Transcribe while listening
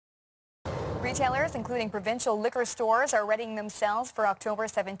Retailers, including provincial liquor stores, are readying themselves for October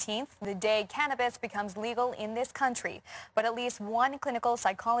 17th, the day cannabis becomes legal in this country. But at least one clinical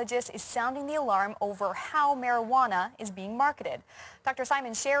psychologist is sounding the alarm over how marijuana is being marketed. Dr.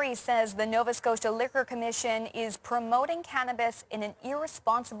 Simon Sherry says the Nova Scotia Liquor Commission is promoting cannabis in an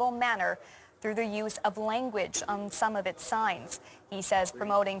irresponsible manner through the use of language on some of its signs. He says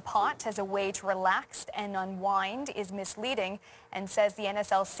promoting pot as a way to relax and unwind is misleading, and says the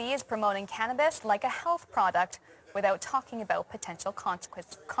NSLC is promoting cannabis like a health product without talking about potential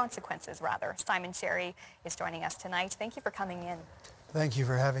consequences. Simon Sherry is joining us tonight. Thank you for coming in. Thank you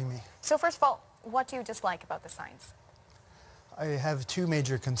for having me. So first of all, what do you dislike about the signs? I have two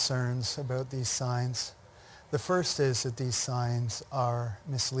major concerns about these signs. The first is that these signs are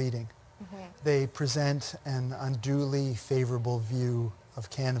misleading. They present an unduly favorable view of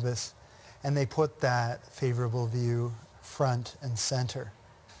cannabis, and they put that favorable view front and center.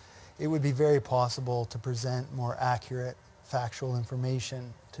 It would be very possible to present more accurate, factual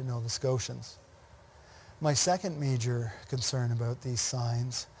information to Nova Scotians. My second major concern about these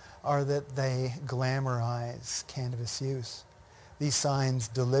signs are that they glamorize cannabis use. These signs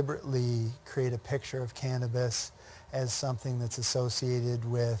deliberately create a picture of cannabis as something that's associated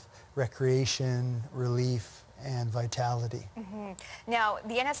with recreation, relief, and vitality. Now,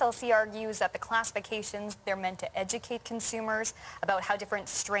 the NSLC argues that the classifications, they're meant to educate consumers about how different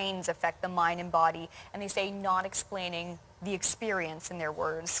strains affect the mind and body, and they say not explaining the experience, in their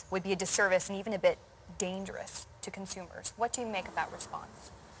words, would be a disservice and even a bit dangerous to consumers. What do you make of that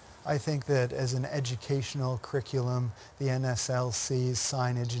response? I think that as an educational curriculum, the NSLC's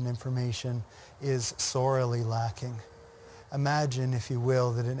signage and information is sorely lacking. Imagine, if you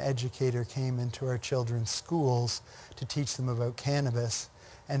will, that an educator came into our children's schools to teach them about cannabis,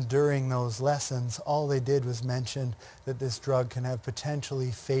 and during those lessons, all they did was mention that this drug can have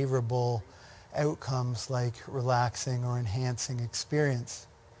potentially favorable outcomes like relaxing or enhancing experience.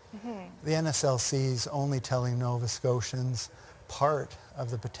 The NSLC is only telling Nova Scotians part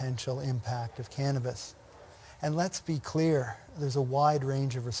of the potential impact of cannabis. And let's be clear, there's a wide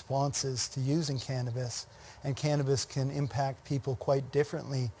range of responses to using cannabis, and cannabis can impact people quite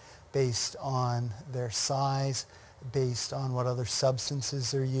differently based on their size, based on what other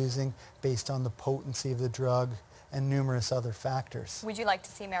substances they're using, based on the potency of the drug, and numerous other factors. Would you like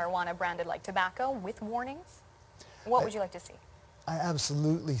to see marijuana branded like tobacco with warnings? What would you like to see? I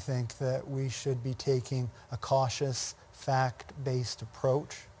absolutely think that we should be taking a cautious, fact-based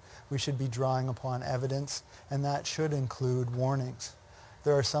approach. We should be drawing upon evidence, and that should include warnings.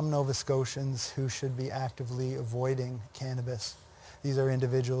 There are some Nova Scotians who should be actively avoiding cannabis. These are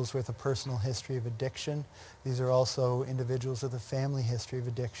individuals with a personal history of addiction. These are also individuals with a family history of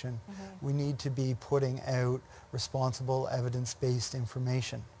addiction. We need to be putting out responsible, evidence-based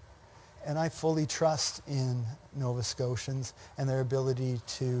information. And I fully trust in Nova Scotians and their ability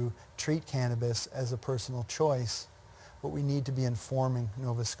to treat cannabis as a personal choice, but we need to be informing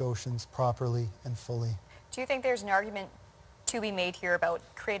Nova Scotians properly and fully. Do you think there's an argument to be made here about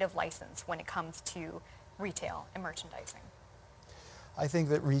creative license when it comes to retail and merchandising? I think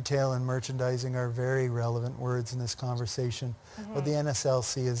that retail and merchandising are very relevant words in this conversation. What the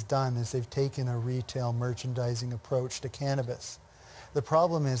NSLC has done is they've taken a retail merchandising approach to cannabis. The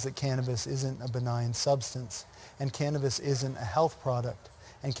problem is that cannabis isn't a benign substance, and cannabis isn't a health product,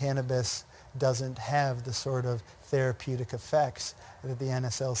 and cannabis doesn't have the sort of therapeutic effects that the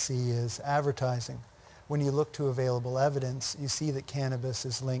NSLC is advertising. When you look to available evidence, you see that cannabis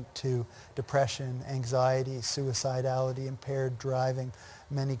is linked to depression, anxiety, suicidality, impaired driving,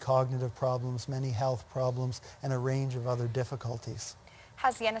 many cognitive problems, many health problems, and a range of other difficulties.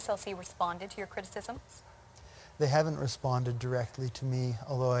 Has the NSLC responded to your criticisms? They haven't responded directly to me,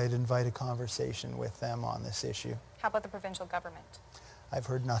 although I'd invite a conversation with them on this issue. How about the provincial government? I've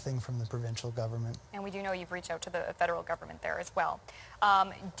heard nothing from the provincial government. And we do know you've reached out to the federal government there as well.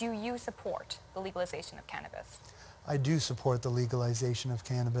 Do you support the legalization of cannabis? I do support the legalization of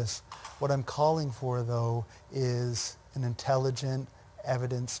cannabis. What I'm calling for, though, is an intelligent,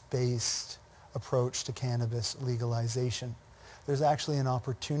 evidence-based approach to cannabis legalization. There's actually an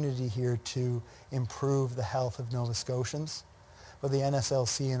opportunity here to improve the health of Nova Scotians. But the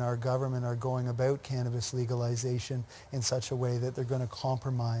NSLC and our government are going about cannabis legalization in such a way that they're going to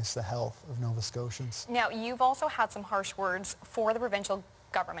compromise the health of Nova Scotians. Now, you've also had some harsh words for the provincial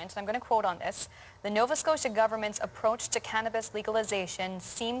government, and I'm going to quote on this. The Nova Scotia government's approach to cannabis legalization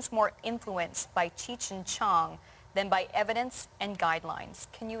seems more influenced by Cheech and Chong than by evidence and guidelines.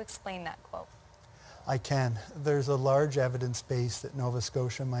 Can you explain that quote? I can. There's a large evidence base that Nova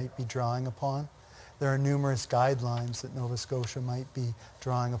Scotia might be drawing upon. There are numerous guidelines that Nova Scotia might be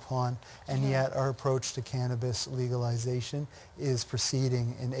drawing upon, and yet our approach to cannabis legalization is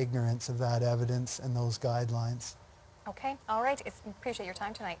proceeding in ignorance of that evidence and those guidelines. Okay, all right. Appreciate your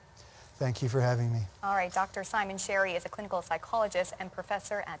time tonight. Thank you for having me. All right, Dr. Simon Sherry is a clinical psychologist and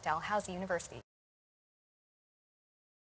professor at Dalhousie University.